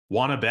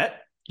Want to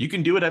bet? You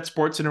can do it at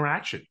Sports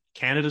Interaction,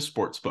 Canada's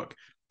sportsbook.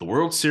 The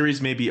World Series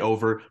may be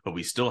over, but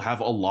we still have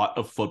a lot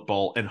of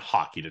football and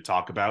hockey to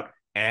talk about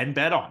and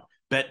bet on.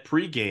 Bet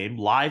pre-game,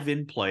 live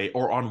in play,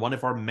 or on one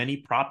of our many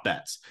prop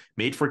bets.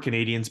 Made for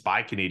Canadians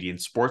by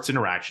Canadians, Sports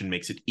Interaction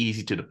makes it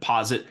easy to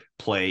deposit,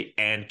 play,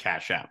 and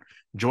cash out.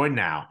 Join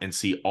now and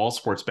see all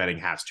sports betting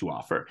has to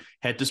offer.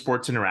 Head to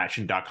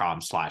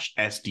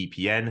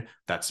sportsinteraction.com/SDPN.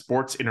 That's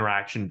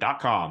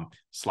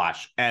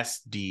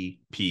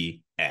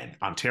sportsinteraction.com/SDPN.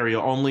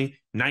 Ontario only,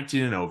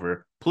 19 and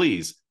over.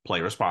 Please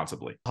play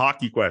responsibly.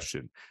 Hockey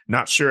question.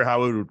 Not sure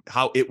how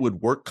it would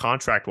work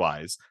contract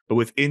wise, but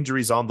with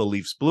injuries on the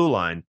Leafs blue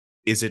line,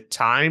 is it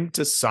time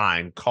to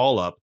call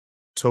up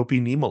Topi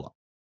Niemelä?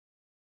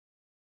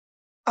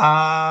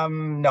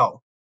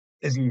 No,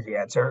 is the easy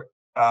answer.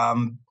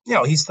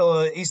 He's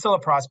still a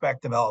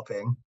prospect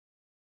developing.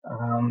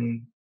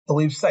 The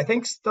Leafs, I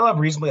think, still have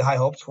reasonably high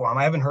hopes for him.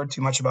 I haven't heard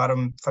too much about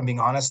him, if I'm being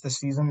honest, this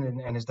season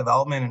and his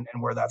development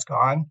and where that's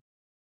gone.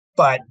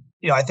 But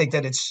I think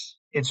that it's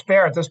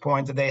fair at this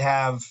point that they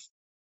have.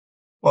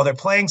 Well, they're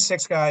playing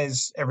 6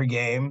 guys every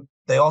game.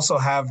 They also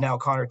have now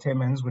Connor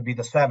Timmins would be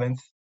the 7th,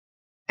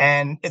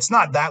 and it's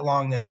not that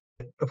long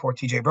before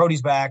TJ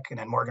Brody's back, and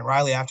then Morgan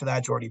Riley after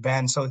that, Jordy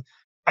Ben. So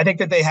I think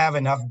that they have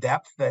enough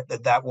depth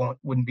that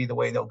wouldn't be the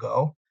way they'll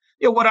go.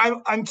 What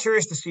I'm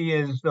curious to see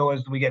is, though,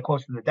 as we get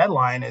closer to the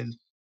deadline, is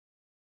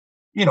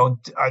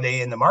are they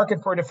in the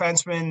market for a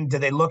defenseman? Do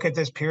they look at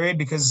this period?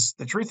 Because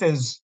the truth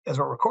is, as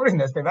we're recording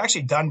this, they've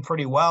actually done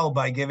pretty well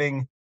by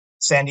giving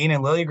Sandin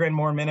and Liljegren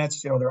more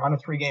minutes. They're on a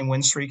 3-game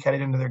win streak headed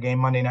into their game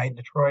Monday night in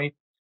Detroit.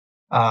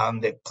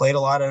 They've played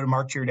a lot out of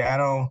Mark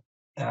Giordano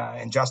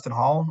and Justin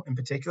Hall in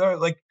particular.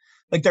 Like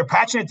they're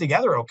patching it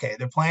together okay.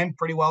 They're playing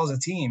pretty well as a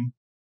team.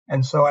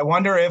 And so I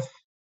wonder if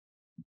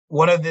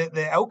one of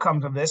the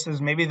outcomes of this is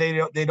maybe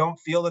they don't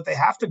feel that they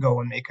have to go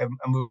and make a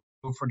move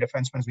for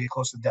defensemen as we get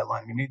close to the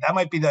deadline. I mean, that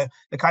might be the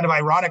kind of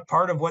ironic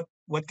part of what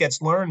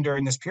gets learned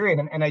during this period.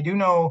 And I do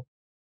know,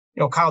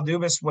 Kyle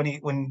Dubas,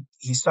 when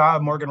he saw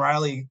Morgan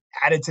Riley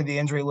added to the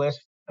injury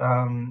list,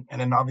 and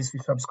then obviously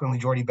subsequently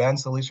Jordy Ben,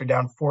 so the Leafs are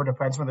down 4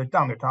 defensemen. They're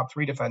down their top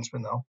 3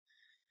 defensemen, though.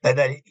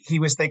 That he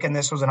was thinking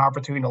this was an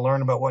opportunity to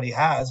learn about what he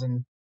has.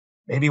 And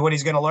maybe what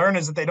he's going to learn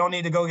is that they don't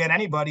need to go get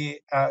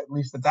anybody, at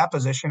least at that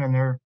position, and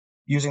they're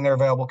using their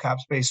available cap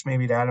space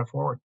maybe to add it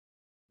forward.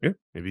 Yeah,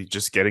 maybe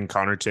just getting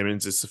Connor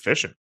Timmins is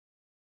sufficient.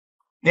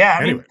 Yeah,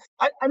 I mean,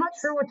 I'm not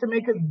sure what to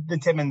make of the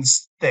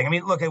Timmins thing. I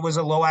mean, look, it was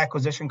a low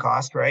acquisition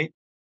cost, right?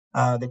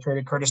 They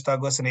traded Curtis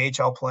Douglas, an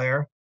AHL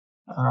player,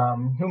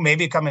 who may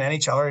become an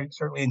NHLer,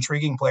 certainly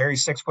intriguing player.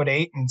 He's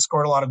 6'8" and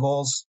scored a lot of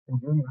goals in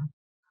junior.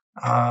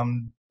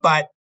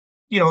 But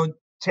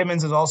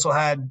Timmins has also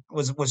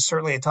was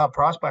certainly a top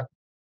prospect,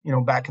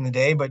 back in the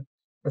day, but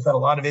has had a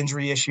lot of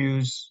injury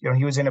issues.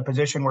 He was in a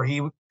position where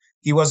he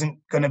wasn't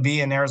going to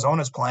be in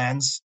Arizona's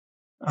plans,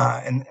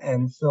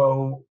 and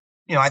so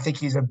I think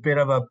he's a bit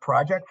of a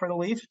project for the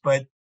Leafs.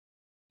 But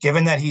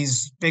given that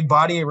he's big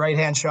body, a right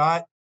hand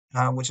shot,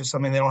 which is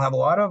something they don't have a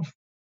lot of,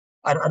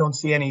 I don't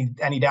see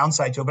any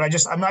downside to it. But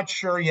I'm not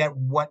sure yet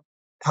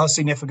how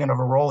significant of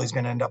a role he's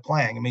going to end up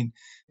playing. I mean,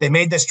 they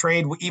made this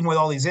trade even with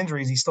all these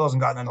injuries, he still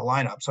hasn't gotten in the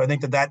lineup. So I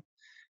think that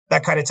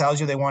kind of tells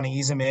you they want to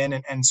ease him in,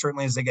 and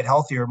certainly as they get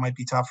healthier, it might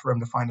be tough for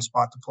him to find a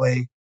spot to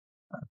play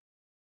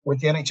with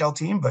the NHL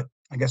team. But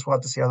I guess we'll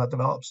have to see how that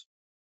develops.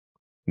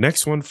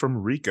 Next one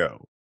from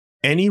Rico.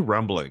 Any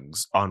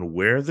rumblings on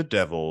where the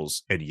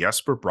Devils and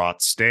Jesper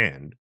Bratt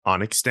stand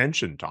on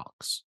extension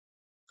talks?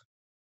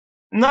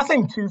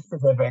 Nothing too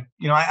specific.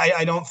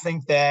 I don't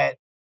think that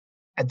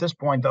at this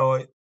point, though,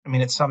 I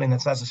mean, it's something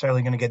that's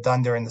necessarily going to get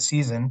done during the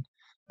season.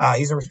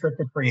 He's a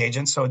restricted free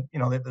agent, so,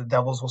 the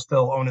Devils will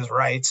still own his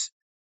rights,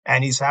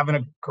 and he's having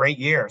a great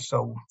year.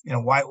 So,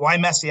 why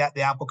mess the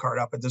apple cart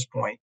up at this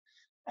point?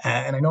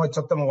 And I know it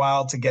took them a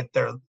while to get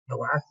the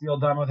last deal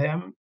done with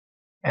him.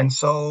 And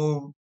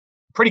so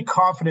pretty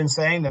confident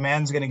saying the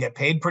man's going to get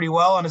paid pretty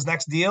well on his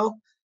next deal.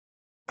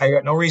 I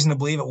got no reason to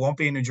believe it won't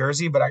be in New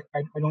Jersey, but I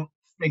don't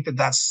think that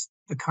that's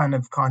the kind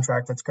of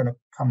contract that's going to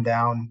come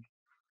down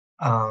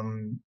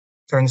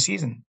during the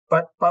season.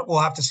 But we'll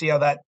have to see how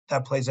that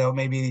plays out.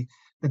 Maybe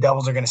the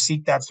Devils are going to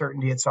seek that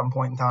certainty at some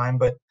point in time,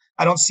 but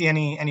I don't see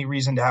any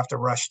reason to have to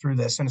rush through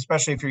this. And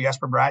especially if you're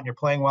Jesper Bratt and you're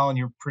playing well and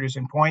you're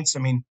producing points, I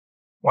mean,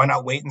 why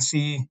not wait and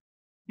see,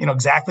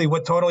 exactly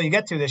what total you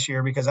get to this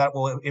year, because that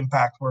will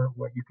impact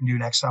what you can do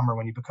next summer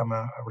when you become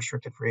a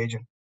restricted free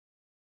agent.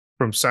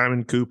 From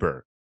Simon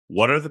Cooper,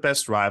 what are the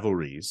best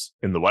rivalries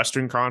in the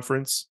Western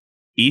Conference,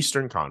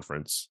 Eastern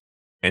Conference,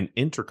 and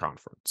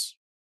Interconference?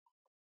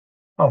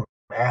 Oh,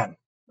 man,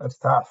 that's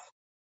tough.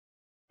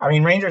 I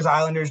mean, Rangers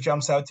Islanders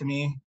jumps out to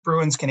me.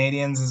 Bruins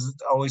Canadians is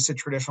always a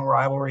traditional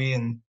rivalry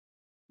and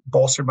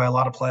bolstered by a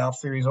lot of playoff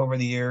series over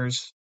the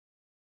years.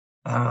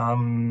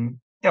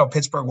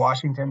 Pittsburgh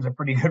Washington's a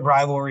pretty good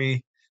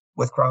rivalry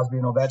with Crosby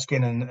and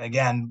Ovechkin. And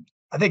again,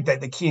 I think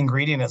that the key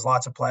ingredient is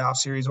lots of playoff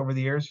series over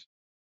the years.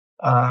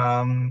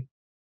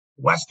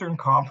 Western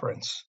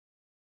Conference.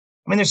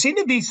 I mean, there seemed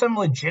to be some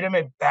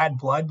legitimate bad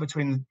blood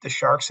between the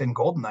Sharks and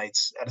Golden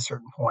Knights at a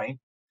certain point.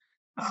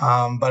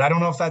 But I don't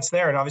know if that's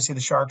there. And obviously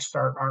the Sharks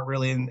aren't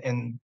really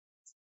in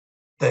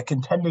the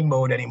contending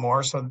mode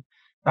anymore. So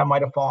that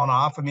might have fallen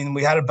off. I mean,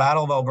 we had a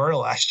battle of Alberta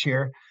last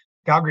year.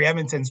 Calgary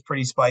Edmonton's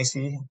pretty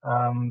spicy.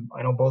 I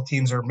know both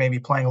teams are maybe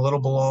playing a little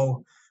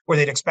below where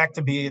they'd expect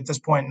to be at this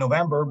point in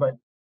November, but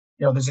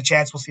there's a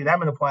chance we'll see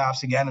them in the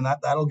playoffs again, and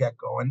that'll get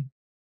going.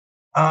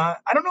 I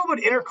don't know about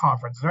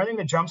interconference. Is there anything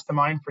that jumps to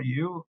mind for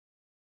you?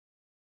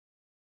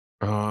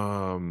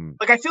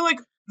 I feel like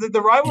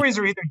the rivalries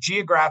are either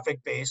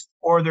geographic based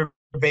or they're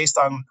based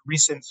on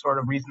recent sort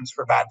of reasons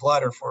for bad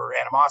blood or for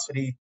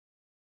animosity.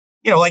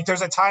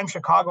 There's a time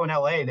Chicago and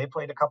LA, they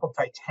played a couple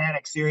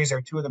Titanic series.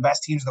 They're two of the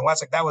best teams in the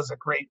West. That was a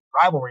great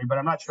rivalry, but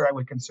I'm not sure I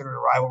would consider it a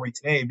rivalry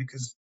today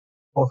because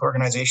both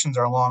organizations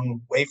are a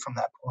long way from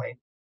that point.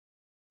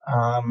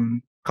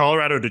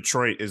 Colorado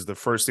Detroit is the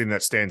first thing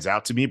that stands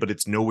out to me, but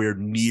it's nowhere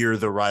near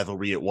the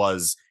rivalry it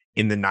was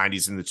in the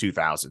 90s and the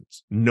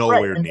 2000s.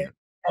 Nowhere near.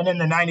 And in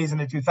the 90s and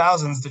the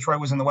 2000s, Detroit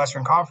was in the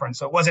Western Conference,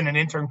 so it wasn't an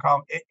it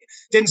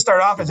didn't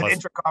start off as an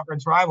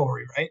interconference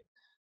rivalry, right?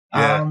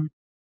 Yeah.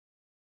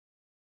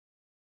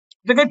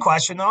 It's a good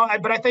question, though.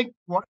 But I think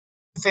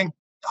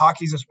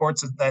hockey's a sport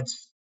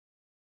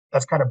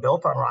that's kind of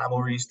built on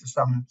rivalries to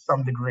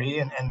some degree,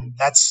 and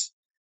that's.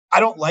 I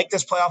don't like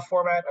this playoff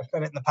format. I've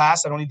said it in the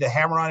past. I don't need to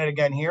hammer on it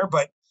again here,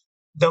 but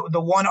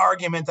the one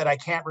argument that I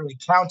can't really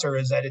counter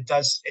is that it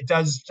does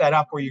set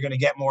up where you're going to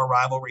get more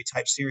rivalry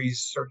type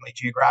series, certainly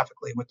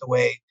geographically, with the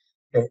way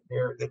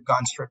they've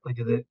gone strictly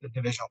to the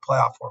divisional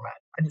playoff format.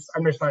 I'm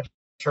just not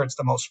sure it's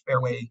the most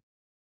fair way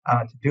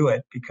to do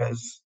it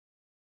because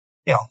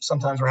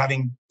sometimes we're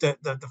having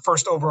the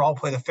first overall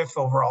play the fifth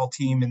overall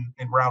team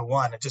in round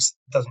one. It just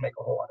doesn't make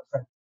a whole lot of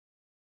sense.